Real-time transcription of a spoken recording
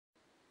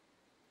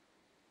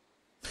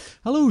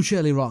Hello,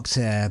 shirlierox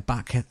here,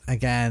 back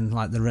again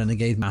like the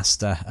Renegade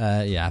Master.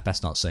 Yeah,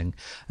 best not sing.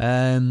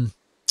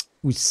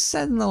 We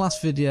said in the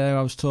last video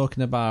I was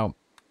talking about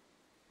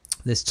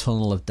this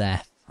tunnel of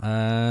death.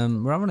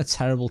 We're having a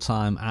terrible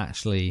time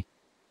actually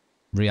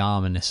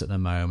rearming this at the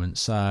moment,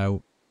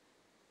 so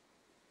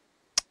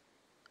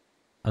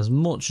as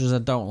much as I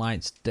don't like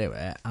to do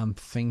it, I'm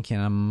thinking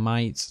I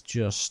might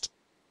just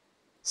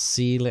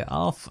seal it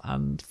off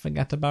and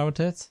forget about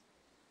it.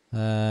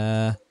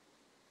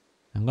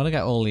 I'm gonna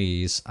get all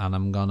these and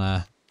I'm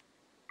gonna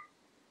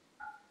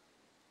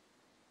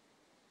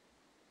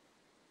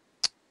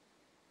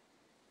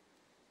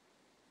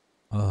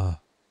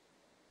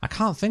I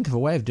can't think of a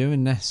way of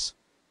doing this.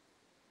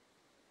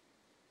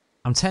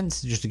 I'm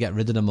tempted just to get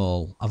rid of them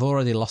all. I've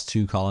already lost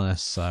 2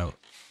 colonists, so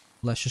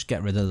let's just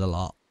get rid of the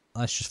lot.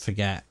 Let's just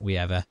forget we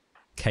ever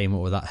came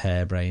up with that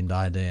harebrained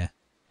idea.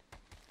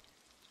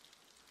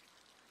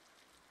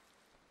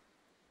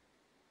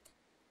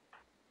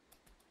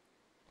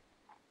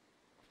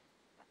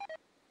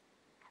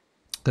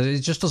 Because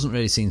it just doesn't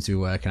really seem to be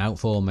working out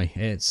for me.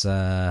 It's,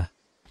 yeah,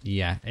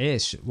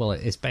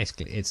 it's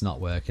basically, it's not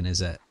working,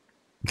 is it?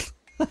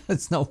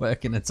 It's not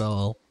working at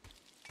all.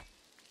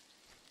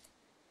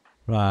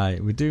 Right,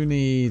 we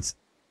need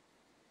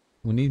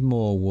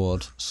more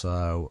wood,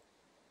 so.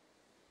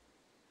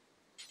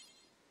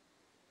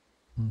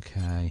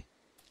 Okay,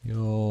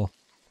 you're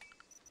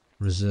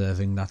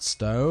reserving that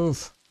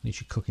stove. At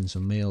least you're cooking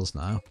some meals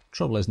now.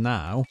 Trouble is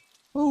now,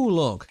 oh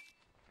look,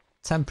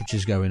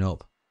 temperature's going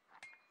up.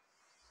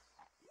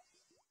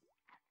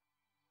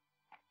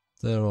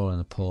 They're all in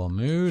a poor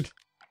mood.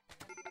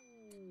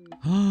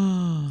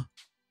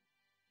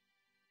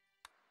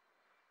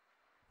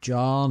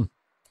 John,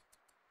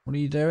 what are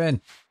you doing?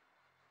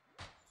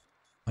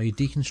 Are you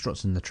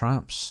deconstructing the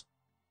traps?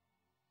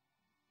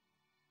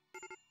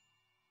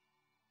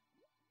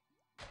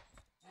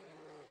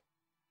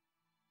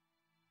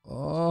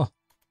 Oh.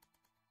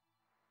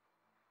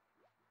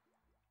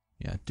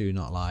 Yeah, I do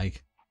not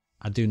like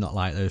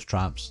those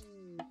traps.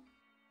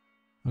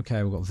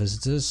 Okay, we've got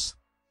visitors.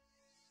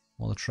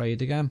 Want to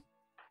trade again?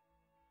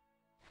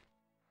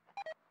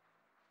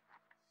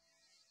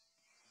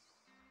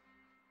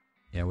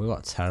 Yeah, we've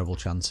got a terrible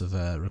chance of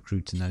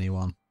recruiting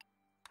anyone.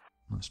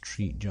 Let's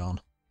treat John.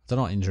 I don't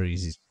know what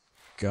injuries he's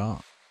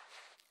got.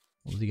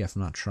 What did he get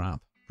from that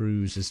trap?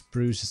 Bruises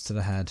to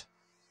the head.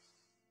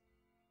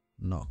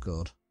 Not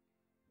good.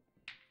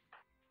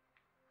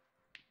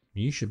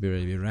 You should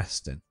really be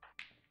resting.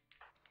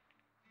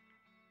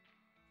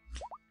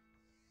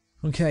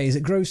 Okay, is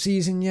it grow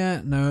season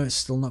yet? No, it's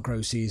still not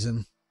grow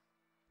season.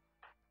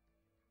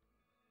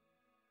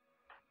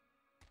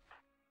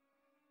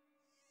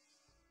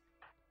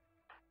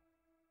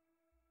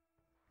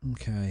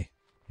 Okay,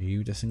 are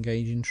you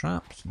disengaging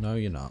traps? No,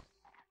 you're not.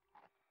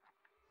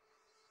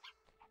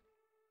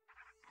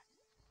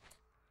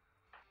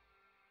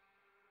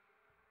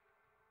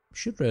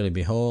 Should really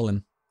be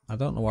hauling. I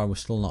don't know why we're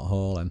still not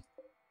hauling.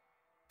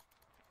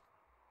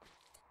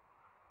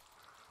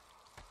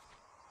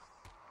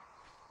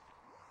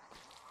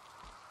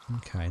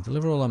 Okay,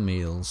 deliver all our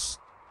meals.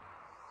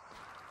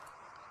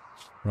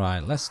 Right,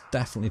 let's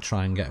definitely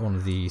try and get one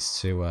of these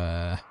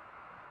to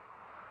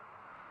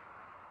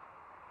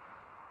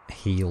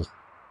heal.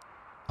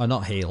 Oh,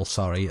 not heal,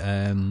 sorry.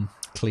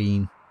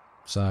 Clean.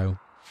 So,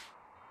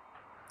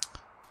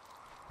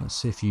 let's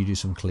see if you do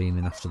some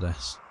cleaning after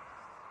this.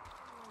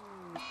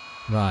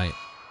 Right.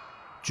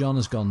 John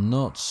has gone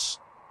nuts.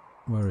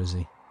 Where is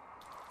he?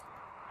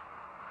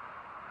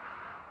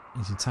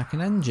 He's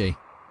attacking NG.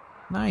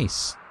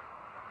 Nice.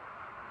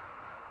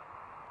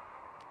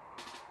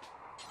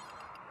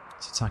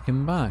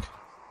 Attacking back.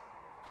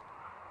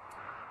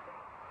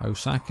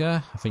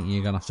 Osaka, I think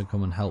you're going to have to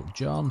come and help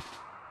John.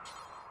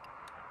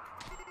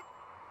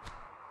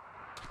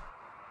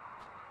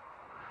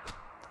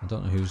 I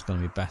don't know who's going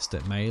to be best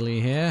at melee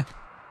here.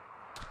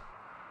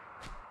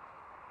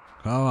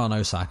 Go on,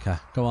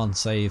 Osaka. Go on,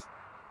 save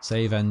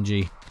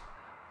NG.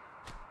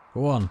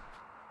 Go on.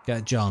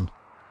 Get John.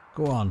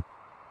 Go on.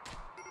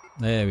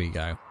 There we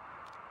go.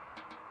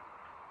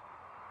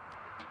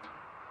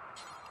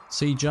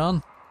 See,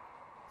 John?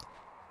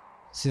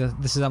 See,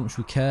 this is how much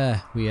we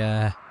care. We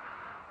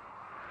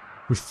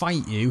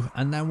fight you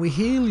and then we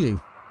heal you.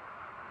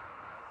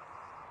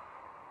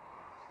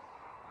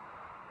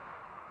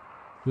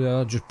 We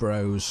are just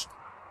bros.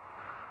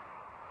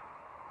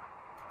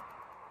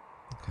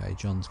 Okay,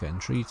 John's getting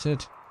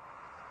treated.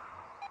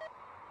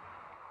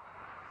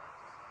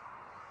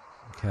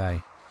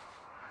 Okay.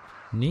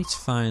 Need to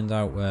find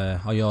out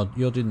where. Oh,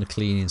 you're doing the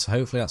cleaning, so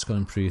hopefully that's going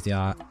to improve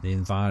the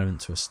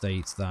environment to a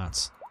state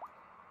that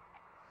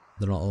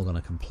they're not all going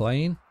to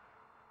complain.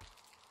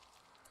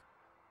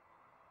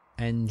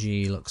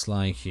 NG looks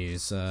like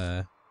he's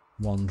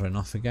wandering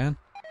off again.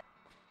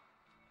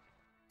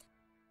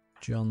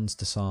 John's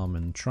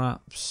disarming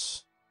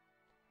traps.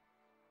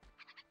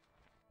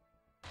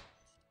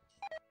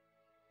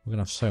 We're going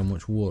to have so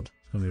much wood.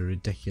 It's going to be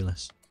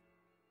ridiculous.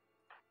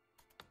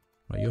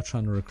 Right, you're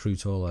trying to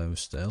recruit all those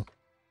still.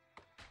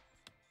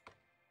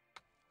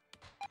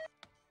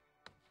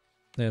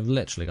 They've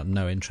literally got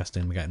no interest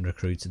in getting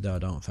recruited though, I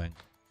don't think.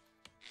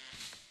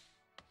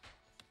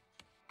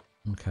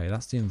 Okay,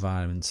 that's the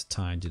environment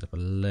tidied up a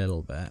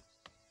little bit.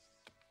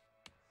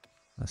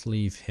 Let's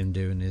leave him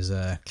doing his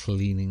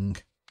cleaning.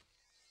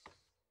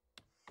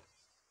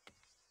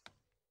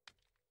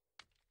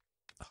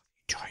 Oh,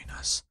 join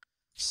us.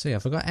 See,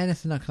 have I got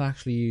anything I can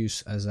actually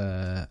use as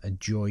a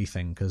joy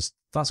thing? Because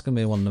that's going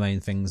to be one of the main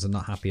things I'm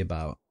not happy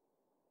about.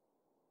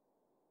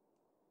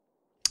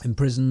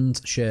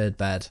 Imprisoned, shared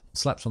bed,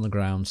 slept on the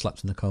ground,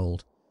 slept in the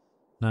cold.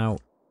 Now,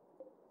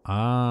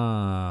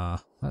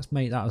 let's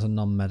make that as a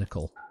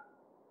non-medical.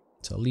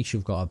 So at least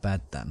you've got a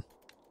bed then.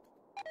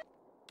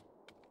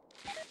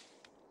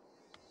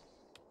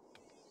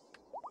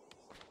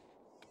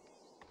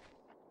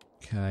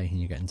 Okay, and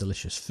you're getting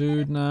delicious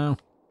food now.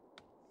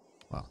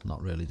 Well,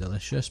 not really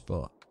delicious,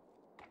 but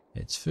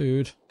it's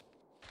food.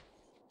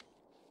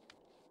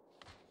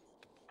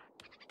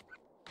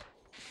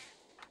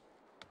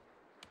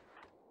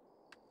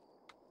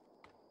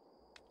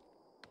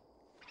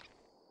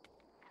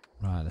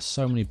 Right, there's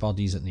so many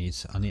bodies that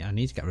needs. I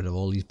need to get rid of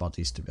all these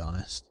bodies, to be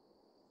honest.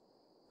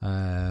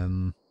 How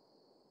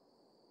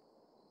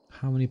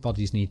many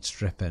bodies need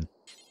stripping?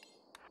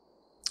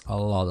 A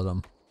lot of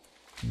them.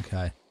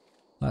 Okay,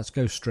 let's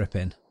go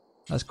stripping.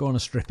 Let's go on a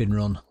stripping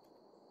run.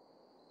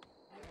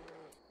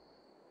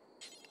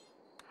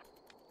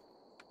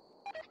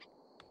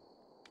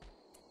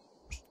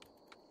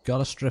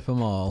 Gotta strip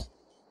them all.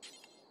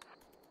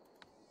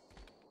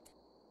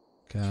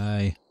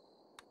 Okay.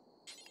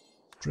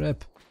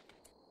 Strip.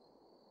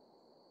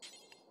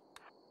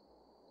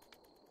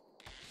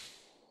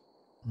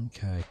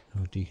 Okay,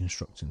 no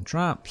deconstructing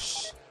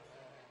traps.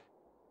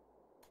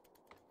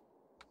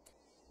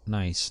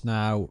 Nice.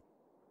 Now,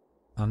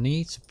 I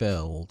need to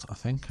build, I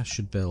think I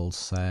should build,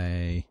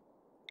 say,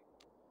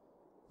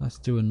 let's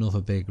do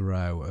another big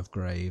row of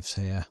graves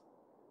here.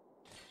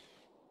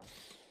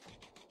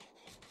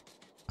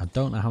 I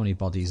don't know how many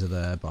bodies are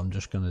there, but I'm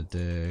just going to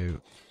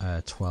do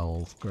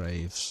 12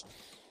 graves.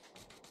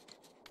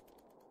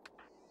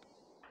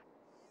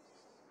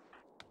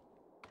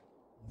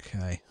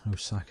 Okay,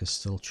 Osaka's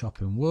still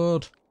chopping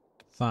wood.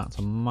 In fact,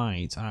 I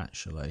might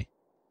actually.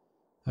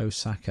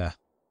 Osaka,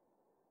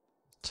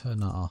 turn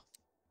that off.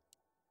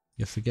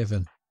 You're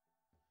forgiven.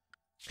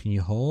 Can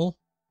you haul?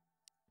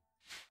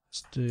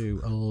 Let's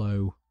do a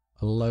low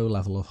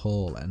level of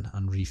hauling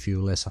and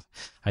refuel this.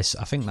 I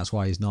think that's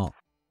why he's not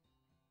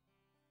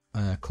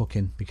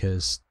cooking,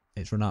 because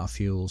it's run out of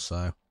fuel.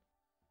 So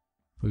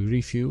if we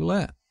refuel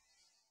it,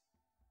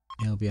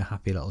 he'll be a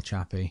happy little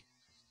chappy.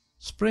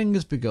 Spring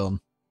has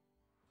begun.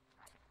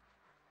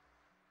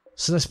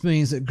 So this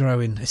means that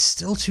growing is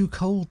still too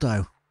cold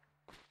though.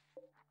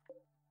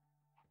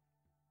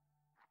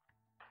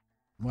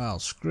 Well,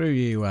 screw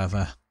you,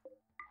 Ever.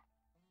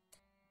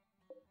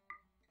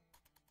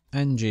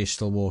 NG is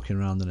still walking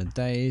around in a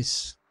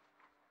daze.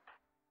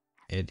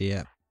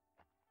 Idiot.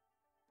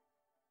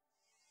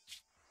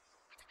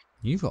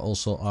 You've got all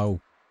sorts. Oh,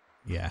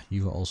 yeah,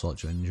 you've got all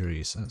sorts of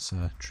injuries. Let's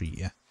treat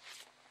you.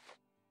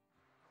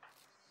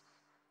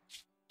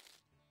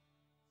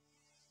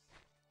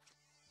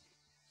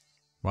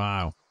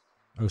 Wow,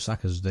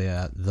 Osaka's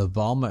the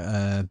bomb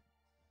at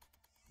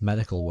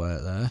medical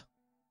work there.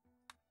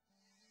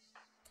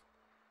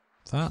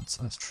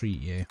 Let's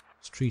treat you.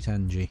 Let's treat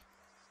NG.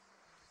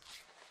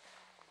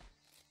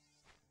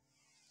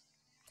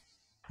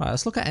 Right,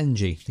 let's look at NG.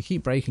 They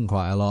keep breaking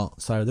quite a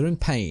lot, so they're in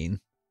pain.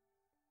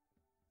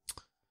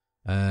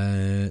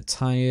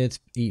 Tired,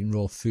 eating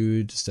raw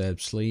food,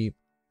 disturbed sleep,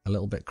 a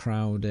little bit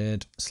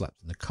crowded,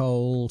 slept in the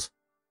cold,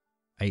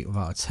 ate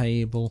without a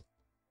table.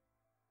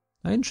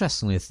 Now,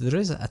 interestingly, if there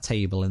is a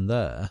table in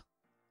there,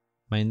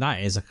 I mean,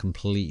 that is a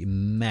complete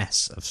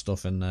mess of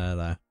stuff in there,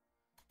 though.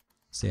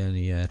 That's the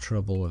only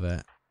trouble with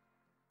it.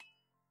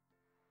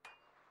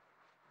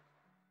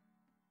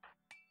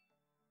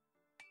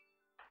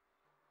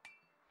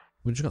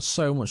 We've just got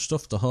so much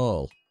stuff to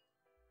haul.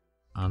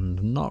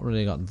 And not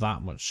really got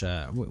that much.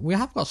 We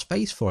have got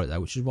space for it,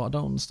 though, which is what I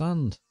don't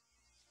understand.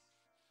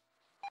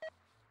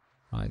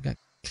 Right, get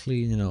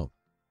cleaning up.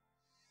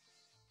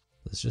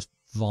 There's just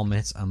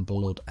vomit and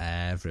blood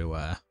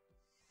everywhere.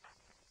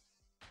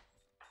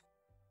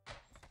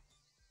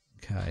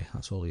 Okay,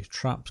 that's all these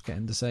traps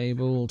getting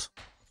disabled.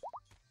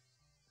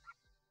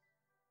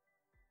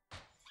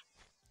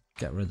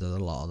 Get rid of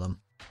a lot of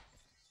them.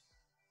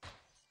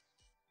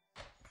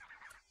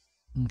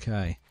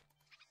 Okay.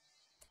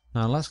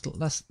 Now let's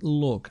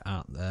look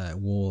at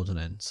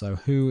wardening. So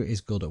who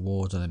is good at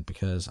wardening?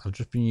 Because I've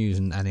just been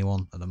using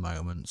anyone at the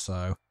moment.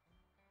 So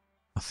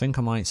I think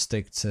I might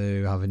stick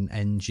to having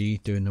NG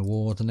doing the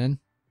wardening.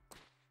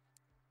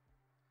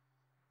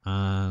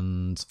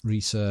 And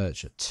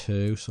research at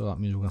 2. So that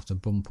means we'll have to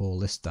bump all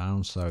this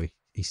down so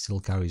he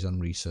still carries on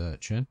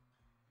researching.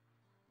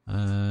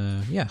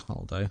 Yeah,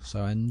 that'll do.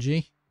 So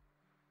NG.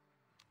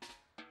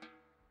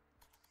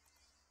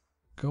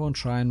 Go and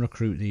try and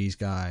recruit these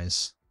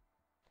guys.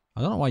 I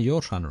don't know why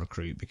you're trying to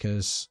recruit,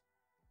 because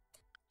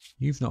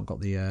you've not got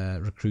the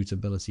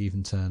recruitability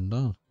even turned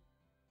on.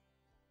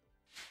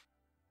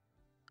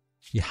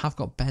 You have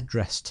got bed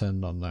rest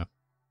turned on though.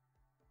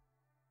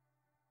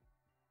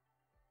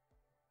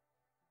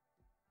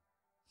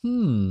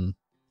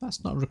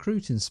 That's not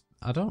recruiting.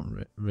 I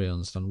don't really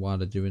understand why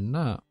they're doing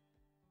that.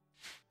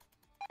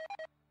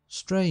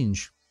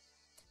 Strange.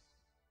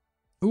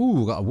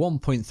 Ooh, got a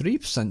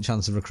 1.3%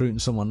 chance of recruiting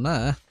someone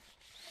there.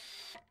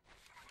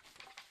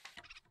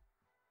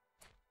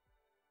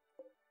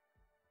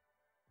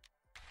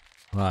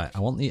 Right, I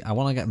want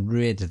to get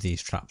rid of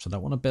these traps. I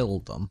don't want to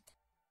build them.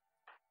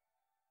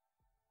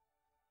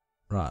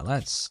 Right,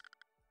 let's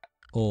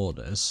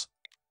orders.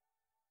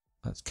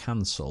 Let's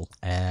cancel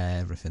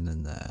everything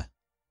in there.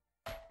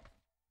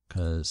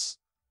 Because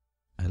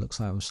it looks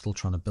like I'm still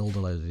trying to build a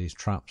load of these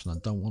traps and I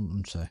don't want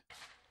them to.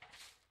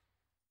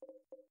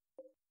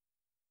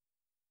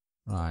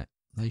 Right,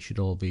 they should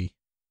all be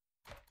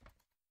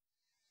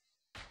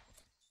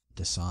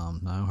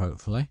disarmed now,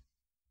 hopefully.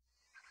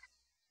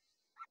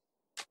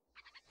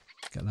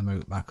 Get them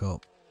out back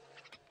up.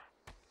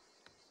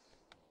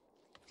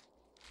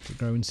 Is it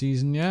growing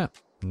season yet?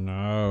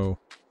 No.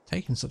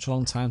 Taking such a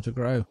long time to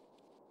grow.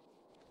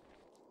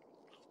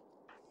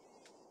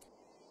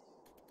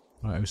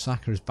 Right,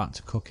 Osaka is back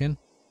to cooking.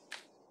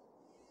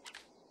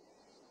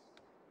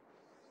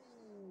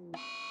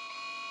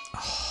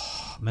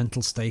 Oh,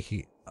 mental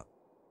stakey.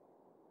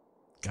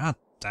 God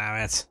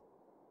damn it.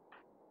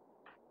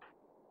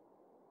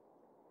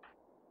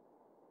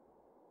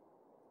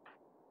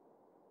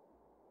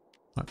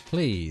 Right,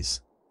 please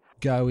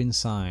go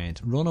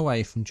inside. Run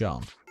away from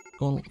John.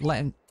 Go on,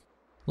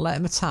 let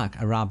him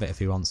attack a rabbit if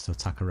he wants to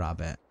attack a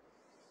rabbit.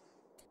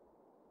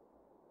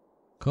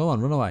 Come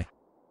on, run away.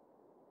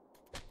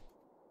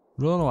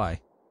 Run away.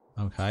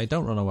 Okay,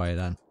 don't run away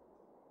then.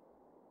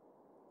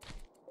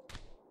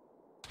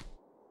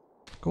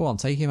 Go on,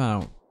 take him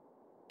out.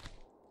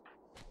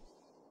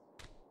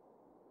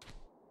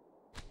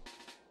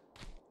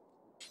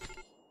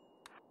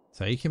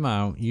 Take him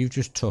out. You've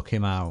just took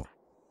him out.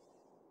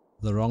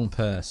 The wrong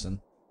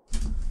person.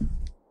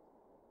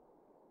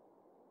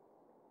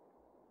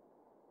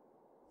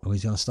 Oh,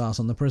 he's going to start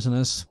on the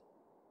prisoners.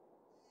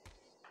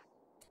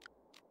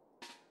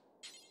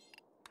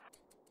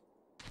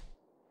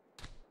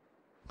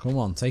 Come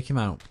on, take him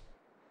out.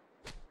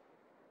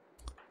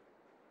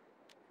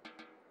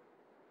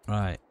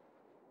 Right.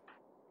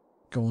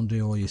 Go and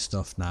do all your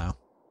stuff now.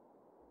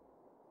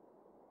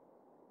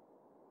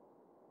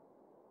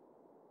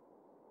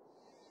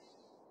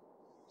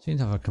 Seem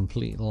to have a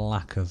complete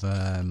lack of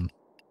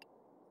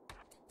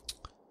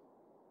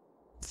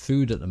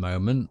food at the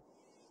moment.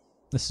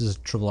 This is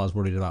the trouble I was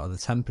worried about with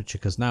the temperature,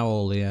 because now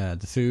all the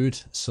food,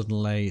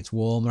 suddenly it's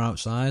warmer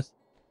outside,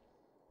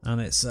 and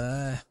it's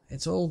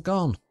all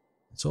gone.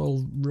 It's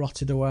all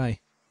rotted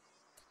away.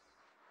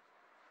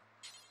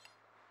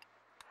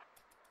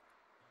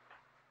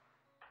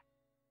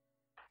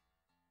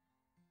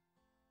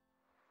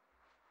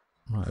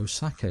 Right,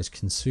 Osaka is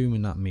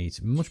consuming that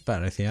meat. Much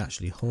better if he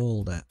actually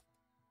hauled it.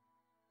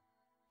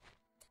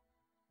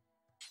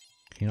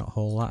 Can you not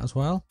haul that as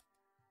well?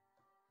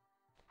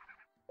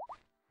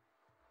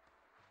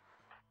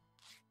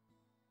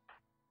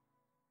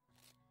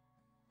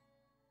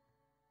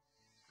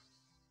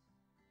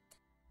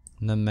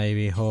 And then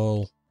maybe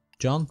haul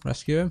John,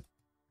 rescue him,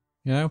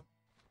 you know?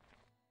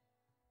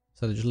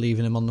 Instead of just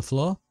leaving him on the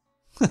floor.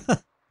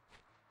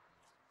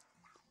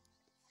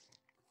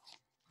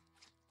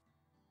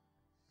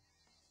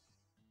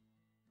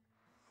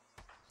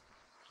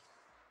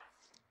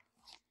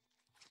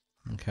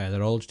 Okay,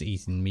 they're all just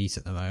eating meat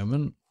at the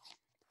moment.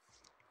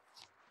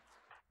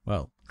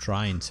 Well,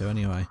 trying to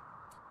anyway.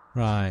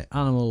 Right,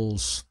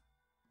 animals.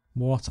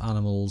 What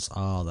animals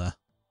are there?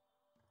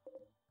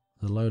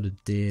 There's a load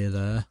of deer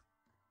there.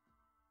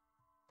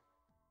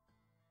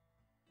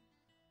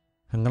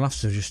 I'm going to have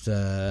to just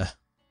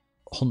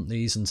hunt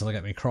these until I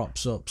get my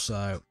crops up,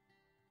 so...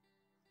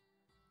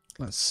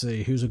 Let's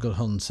see, who's a good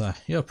hunter?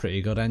 You're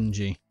pretty good,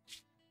 NG.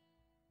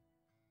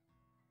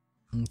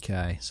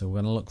 Okay, so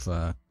we're going to look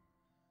for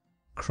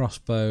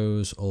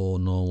crossbows or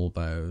normal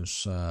bows.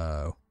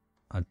 So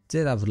I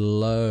did have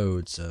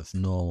loads of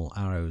normal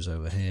arrows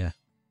over here.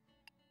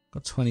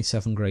 Got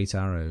 27 great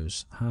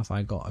arrows. Have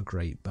I got a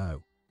great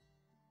bow?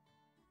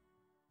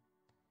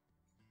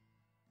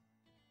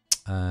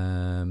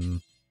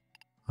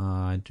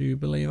 I do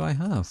believe I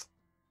have.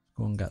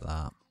 Go and get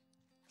that.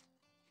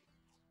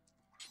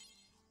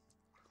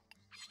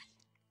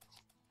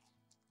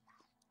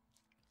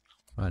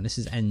 Right, this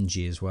is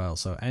NG as well.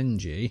 So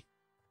NG,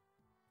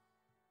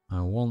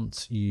 I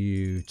want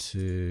you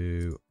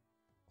to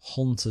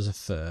hunt as a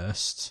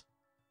first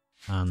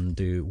and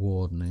do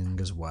wardening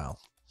as well.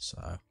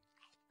 So,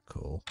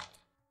 cool.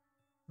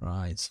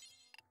 Right.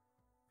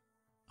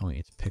 I want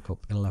you to pick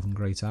up 11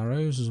 great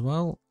arrows as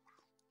well.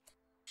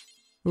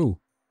 Ooh.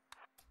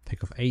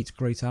 Pick up 8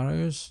 great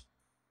arrows.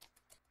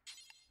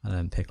 And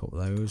then pick up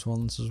those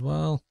ones as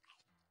well.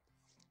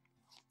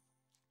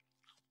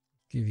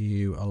 Give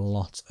you a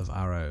lot of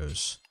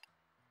arrows.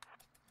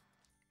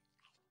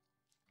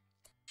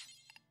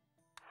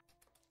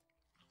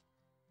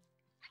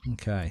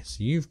 Okay,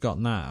 so you've got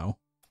now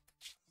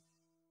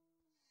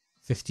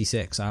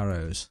 56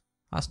 arrows.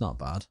 That's not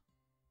bad.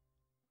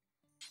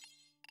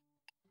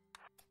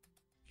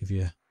 Give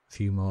you a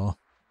few more.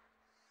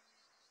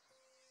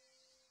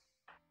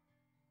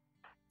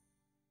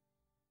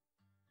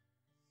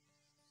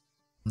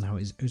 Now,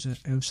 is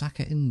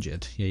Osaka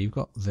injured? Yeah, you've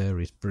got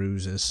various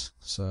bruises,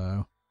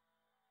 so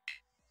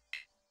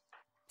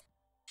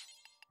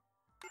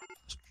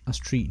let's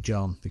treat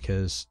John,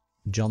 because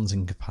John's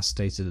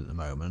incapacitated at the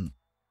moment.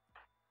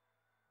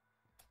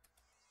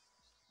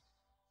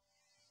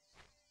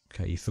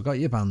 Okay, you forgot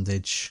your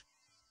bandage.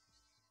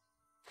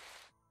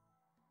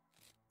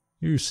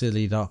 You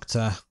silly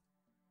doctor.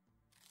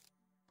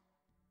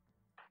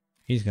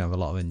 He's going to have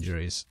a lot of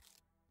injuries.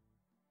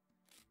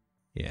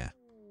 Yeah.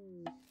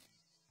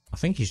 I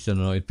think he's just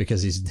annoyed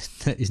because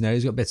his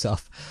nose got bit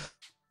off.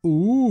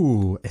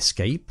 Ooh,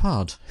 escape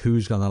pod.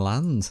 Who's going to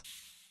land?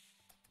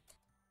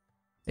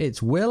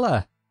 It's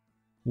Willa.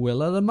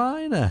 Willa the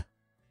miner.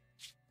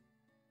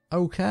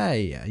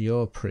 Okay,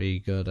 you're pretty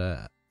good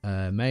at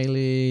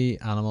melee,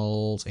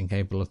 animals,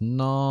 incapable of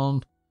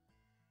none.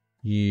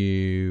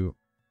 You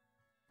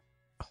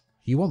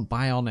want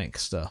bionic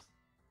stuff.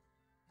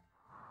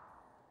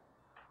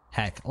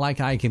 Heck, like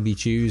I can be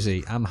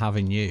choosy, I'm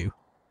having you.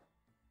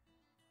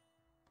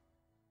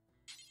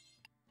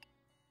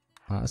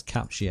 Right, let's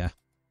capture you.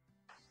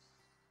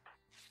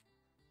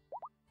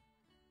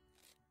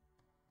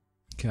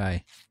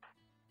 Okay.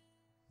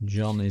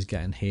 John is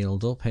getting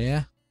healed up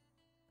here.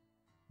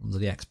 Under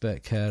the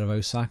expert care of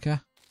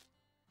Osaka.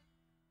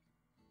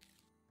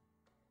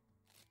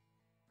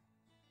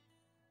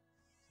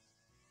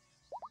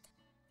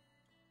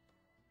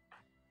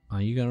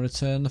 Are you going to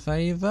return the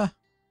favour?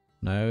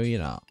 No, you're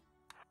not.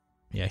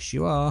 Yes,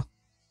 you are.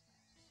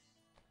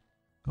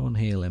 Go and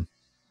heal him.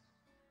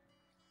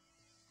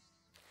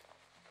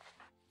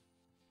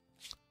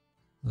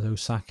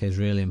 Osaka is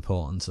really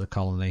important to the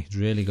colony. He's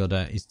really good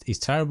at. He's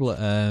terrible at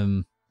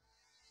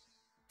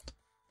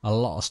a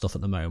lot of stuff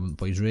at the moment,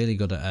 but he's really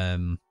good at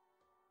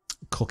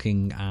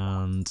cooking,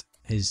 and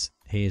he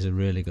is a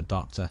really good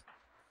doctor.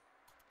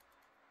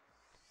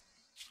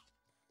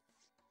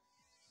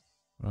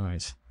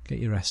 Right, get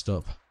your rest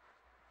up.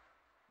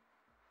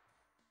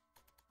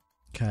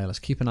 Okay, let's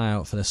keep an eye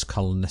out for this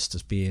colonist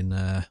that's being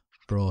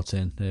brought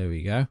in. There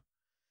we go.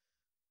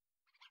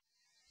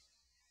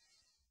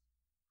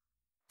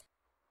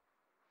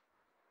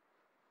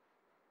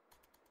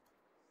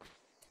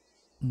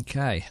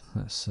 Okay,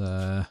 let's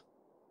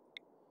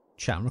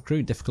chat and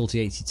recruit, difficulty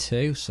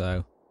 82,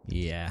 so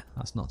yeah,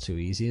 that's not too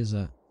easy, is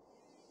it?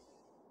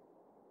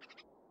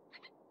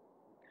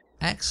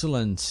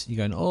 Excellent, you're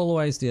going all the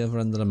way to the other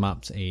end of the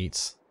map to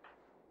eat.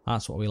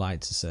 That's what we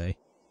like to see.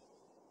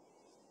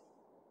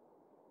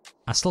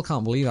 I still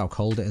can't believe how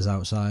cold it is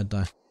outside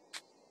though.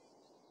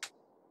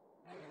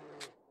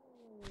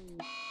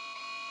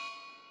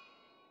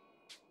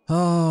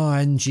 Oh,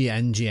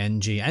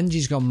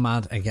 NG's gone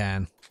mad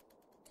again.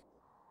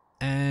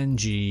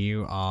 NG,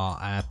 you are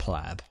a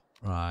pleb.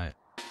 Right.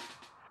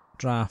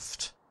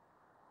 Draft.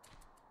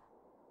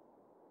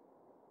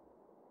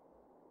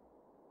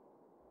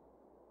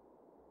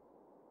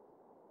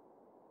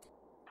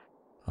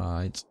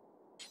 Right.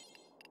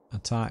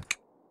 Attack.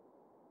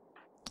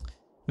 I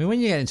mean, when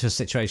you get into a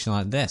situation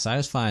like this, I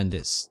always find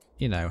it's,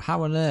 you know,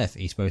 how on earth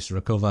are you supposed to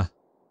recover?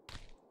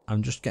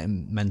 I'm just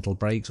getting mental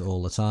breaks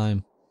all the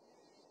time.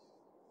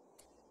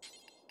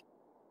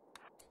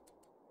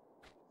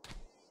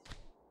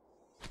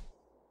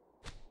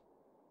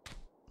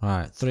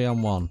 Right, 3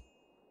 on 1.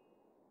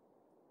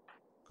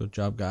 Good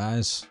job,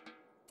 guys.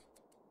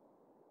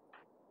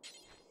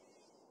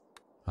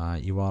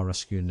 Right, you are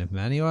rescuing him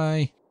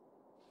anyway.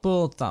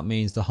 But that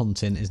means the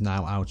hunting is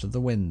now out of the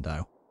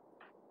window.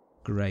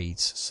 Great,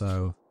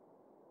 so...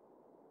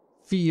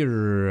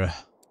 Fear.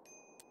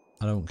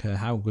 I don't care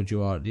how good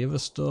you are at the other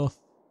stuff.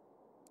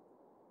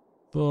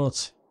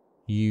 But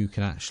you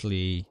can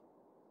actually...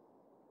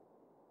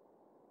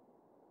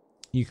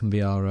 You can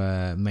be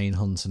our main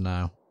hunter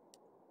now.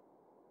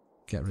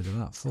 Get rid of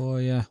that for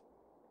you.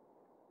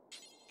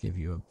 Give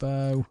you a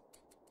bow.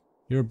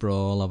 You're a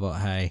brawler, but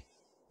hey,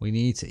 we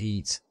need to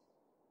eat.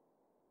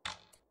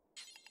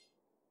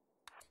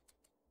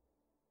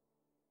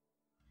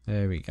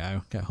 There we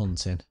go. Get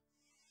hunting.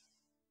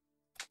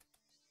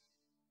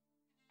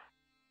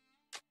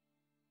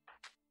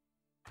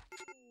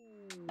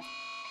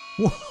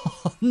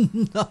 What?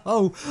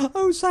 No!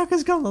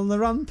 Osaka's gone on the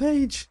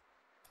rampage.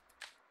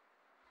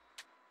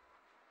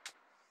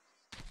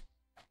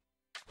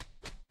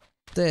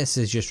 This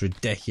is just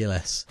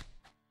ridiculous.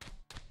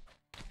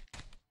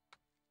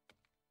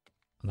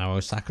 Now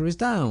Osaka is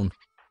down.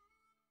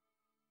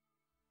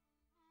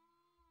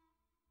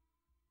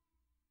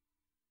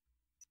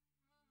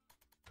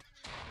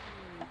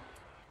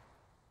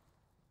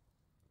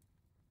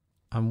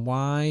 And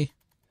why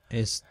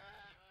is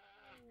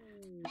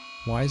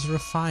there a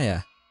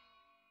fire?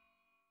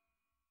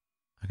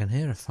 I can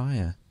hear a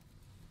fire.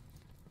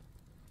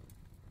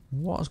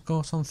 What has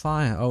got on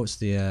fire? Oh, it's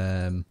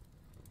the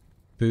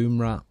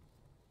boom rat.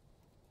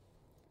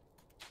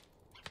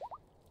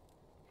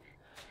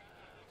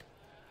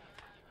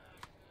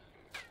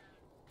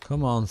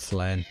 Come on,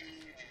 Flynn.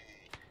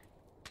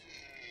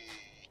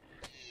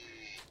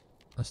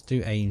 Let's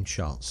do aim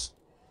shots.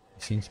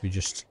 It seems to be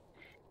just...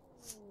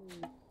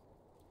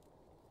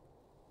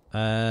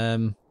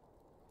 Why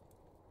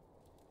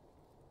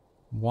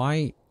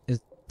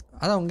is...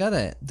 I don't get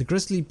it. The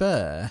grizzly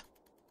bear...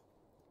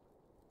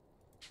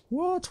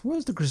 What?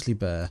 Where's the grizzly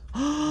bear?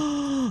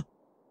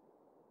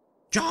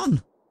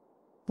 John!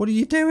 What are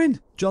you doing?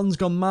 John's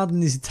gone mad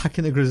and he's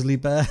attacking a grizzly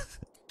bear.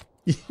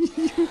 You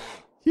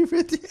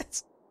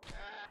idiot!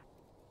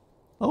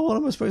 Oh, what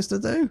am I supposed to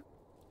do?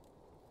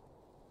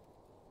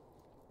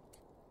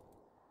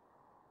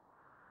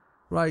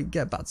 Right,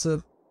 get back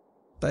to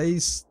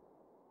base.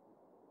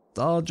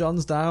 Oh,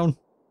 John's down.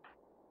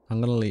 I'm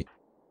gonna leave.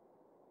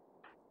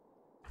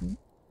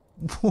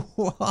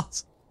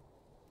 What?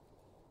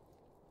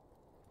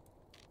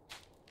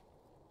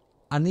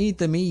 I need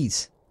the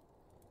meat.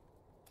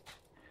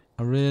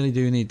 I really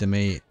do need the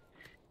meat.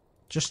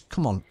 Just,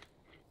 come on.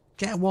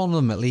 Get one of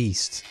them at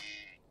least.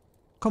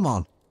 Come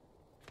on.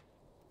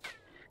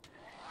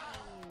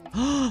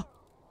 Oh,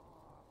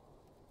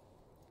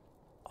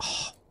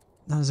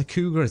 there's a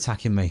cougar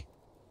attacking me.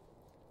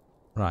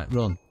 Right,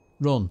 run.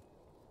 Run.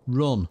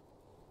 Run.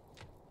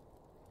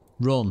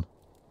 Run.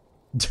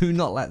 Do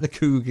not let the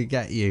cougar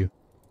get you.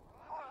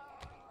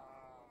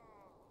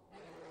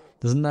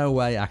 There's no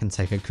way I can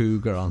take a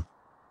cougar on.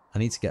 I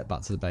need to get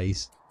back to the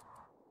base.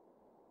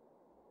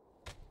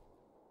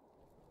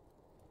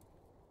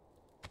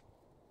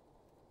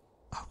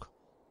 Oh,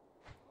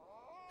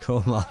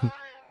 come on.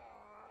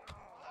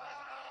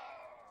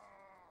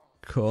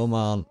 Come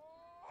on.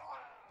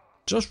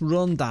 Just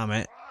run, damn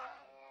it.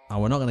 Oh,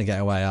 we're not going to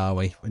get away, are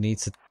we? We need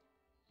to...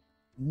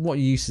 What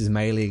use is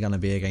melee going to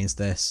be against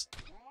this?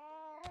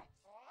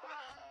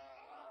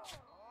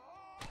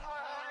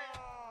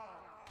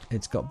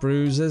 It's got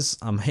bruises.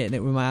 I'm hitting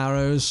it with my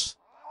arrows.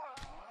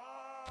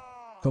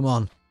 Come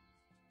on.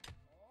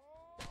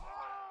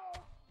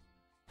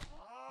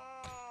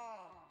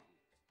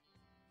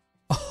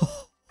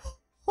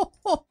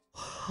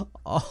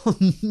 Oh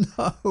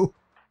no.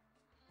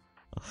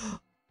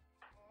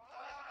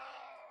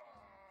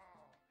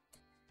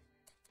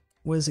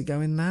 Where's it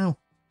going now?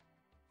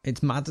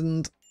 It's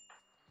maddened.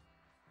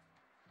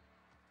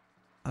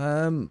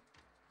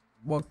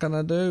 What can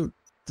I do?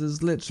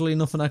 There's literally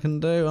nothing I can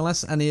do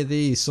unless any of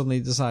these suddenly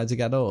decide to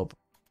get up.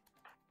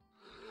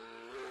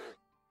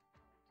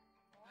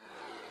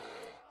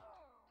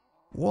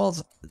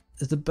 What?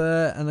 Is the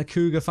bear and the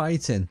cougar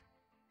fighting?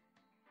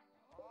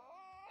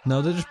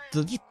 No,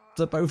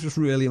 they're both just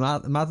really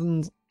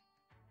maddened.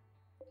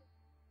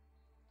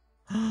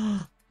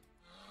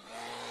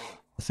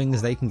 The thing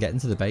is, they can get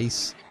into the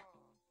base.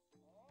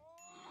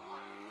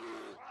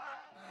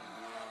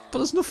 But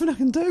there's nothing I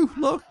can do,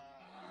 look.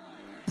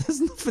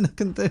 There's nothing I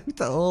can do,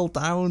 they're all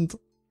downed.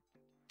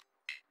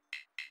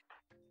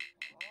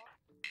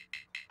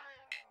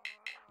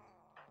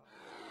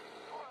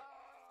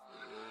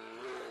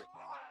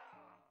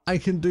 I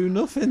can do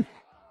nothing.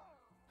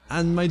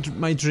 And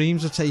my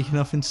dreams are taken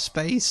off into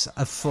space.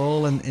 I've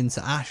fallen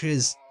into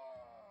ashes.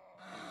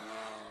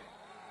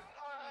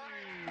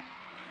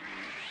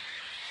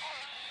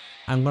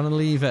 I'm gonna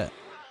leave it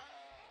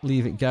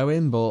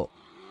going, but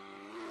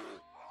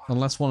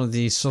unless one of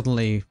these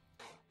suddenly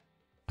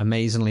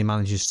amazingly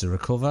manages to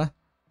recover,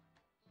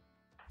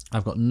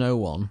 I've got no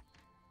one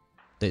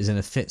that is in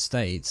a fit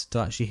state to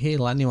actually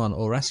heal anyone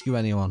or rescue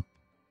anyone.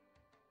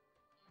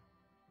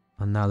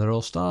 And now they're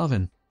all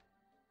starving.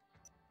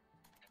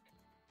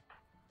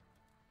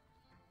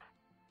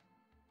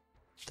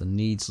 The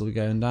needs will be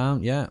going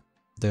down, yeah.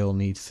 They all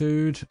need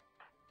food.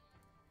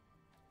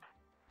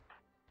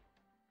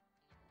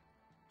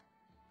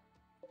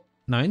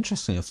 Now,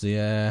 interestingly enough,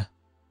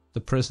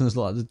 the prisoners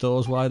look like the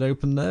door's wide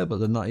open there, but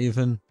they're not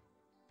even.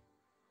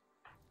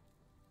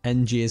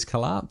 NG has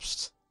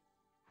collapsed.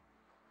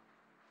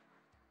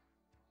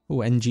 Oh,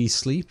 NG's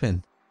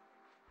sleeping.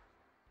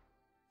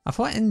 I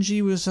thought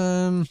NG was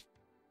down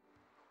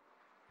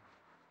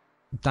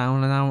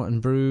and out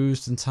and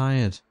bruised and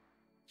tired.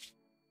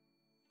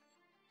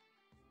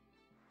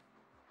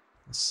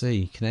 Let's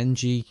see, can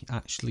NG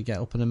actually get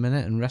up in a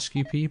minute and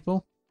rescue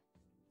people?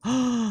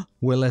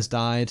 Will has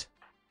died.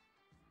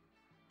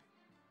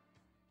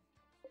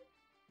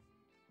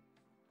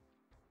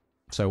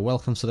 So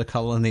welcome to the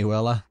colony,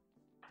 Willa.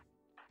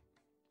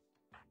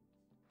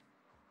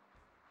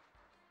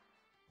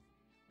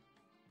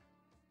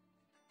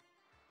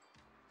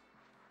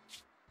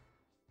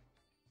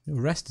 The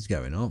rest is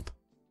going up.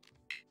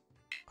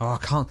 Oh, I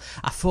can't.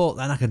 I thought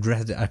then I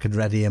could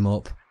ready him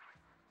up,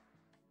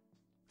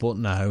 but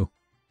no.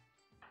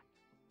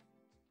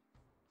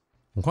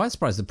 I'm quite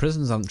surprised the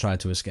prisoners haven't tried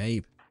to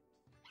escape.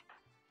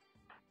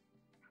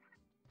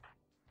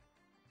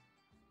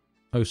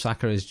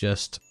 Osaka is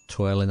just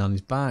twirling on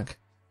his back.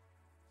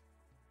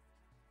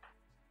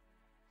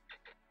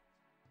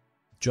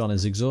 John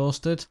is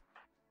exhausted.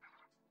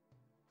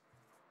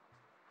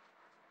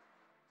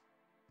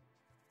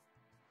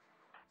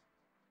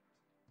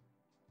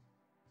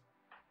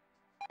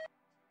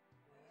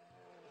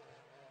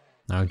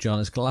 Now John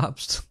has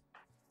collapsed.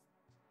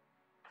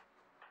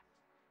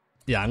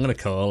 Yeah, I'm gonna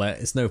call it.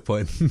 It's no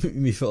point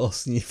me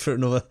forcing you for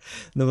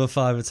another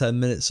 5 or 10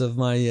 minutes of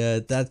my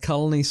dead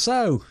colony.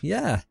 So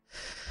yeah,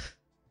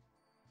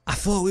 I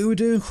thought we were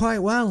doing quite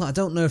well. I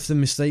don't know if the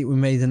mistake we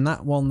made in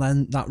that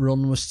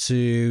run was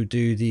to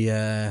do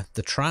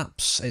the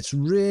traps. It's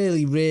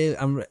really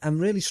I'm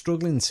really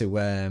struggling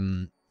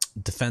to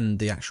defend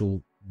the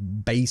actual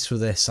base for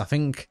this. I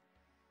think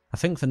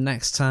for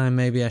next time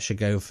maybe I should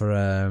go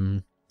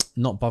for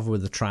not bother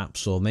with the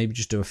traps, or maybe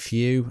just do a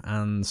few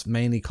and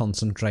mainly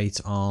concentrate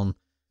on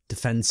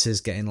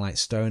defenses, getting like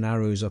stone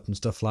arrows up and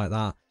stuff like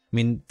that. I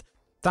mean,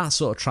 that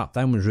sort of trap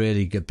then was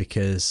really good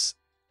because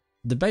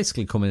they're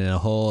basically coming in a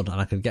horde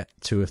and I could get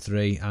 2 or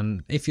 3.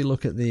 And if you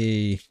look at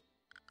the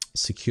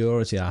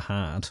security I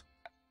had,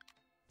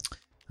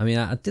 I mean,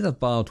 I did have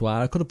barbed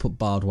wire. I could have put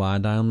barbed wire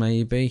down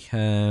maybe,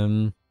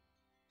 and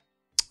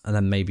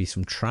then maybe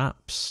some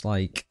traps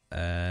like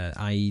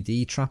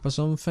IED trap or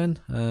something.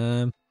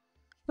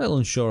 A little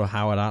unsure of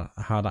how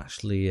I'd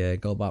actually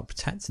go about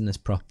protecting this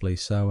properly.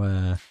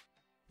 So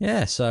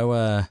yeah,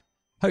 so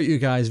hope you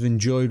guys have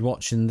enjoyed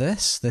watching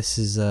this. This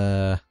is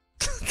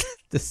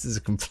this is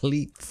a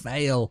complete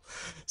fail.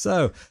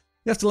 So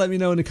you have to let me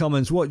know in the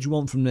comments, what do you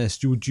want from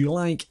this? Would you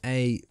like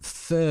a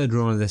third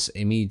run of this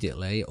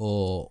immediately,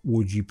 or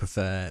would you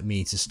prefer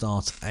me to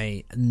start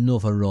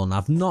another run?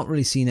 I've not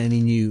really seen any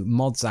new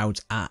mods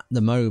out at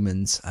the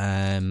moment.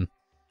 I'm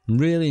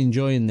really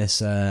enjoying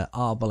this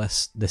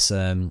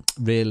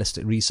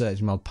realistic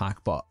research mod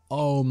pack, but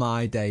oh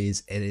my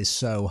days, it is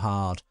so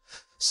hard.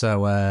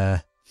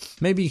 So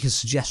maybe you can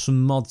suggest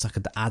some mods I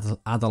could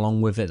add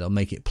along with it that'll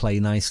make it play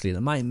nicely.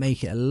 That might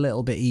make it a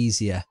little bit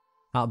easier.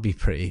 That'll be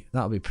pretty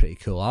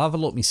cool. I'll have a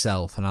look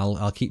myself, and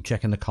I'll keep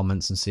checking the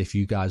comments and see if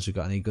you guys have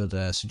got any good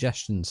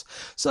suggestions.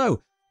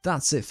 So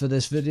that's it for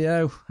this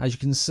video. As you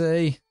can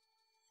see,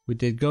 we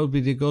did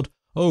good.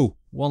 Oh,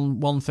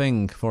 one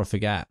thing before I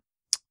forget.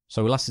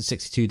 So we lasted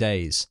 62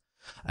 days.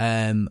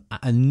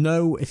 I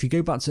know if you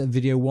go back to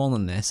video 1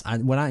 on this,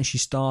 when I actually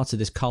started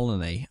this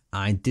colony,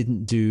 I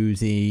didn't do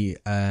the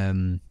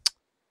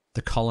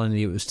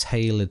colony that was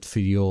tailored for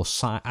your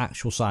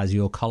actual size of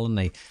your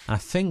colony. And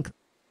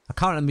I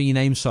can't remember your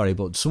name, sorry,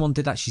 but someone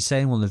did actually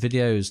say in one of the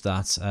videos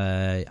that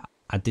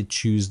I did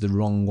choose the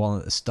wrong one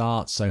at the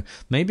start. So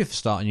maybe if I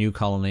start a new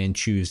colony and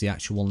choose the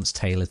actual one that's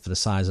tailored for the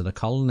size of the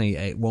colony,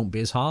 it won't be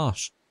as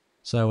harsh.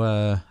 So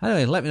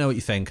anyway, let me know what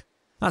you think.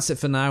 That's it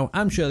for now.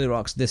 I'm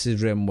shirlierox, this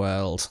is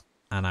Rimworld,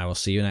 and I will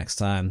see you next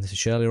time. This is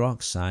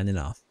shirlierox signing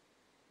off.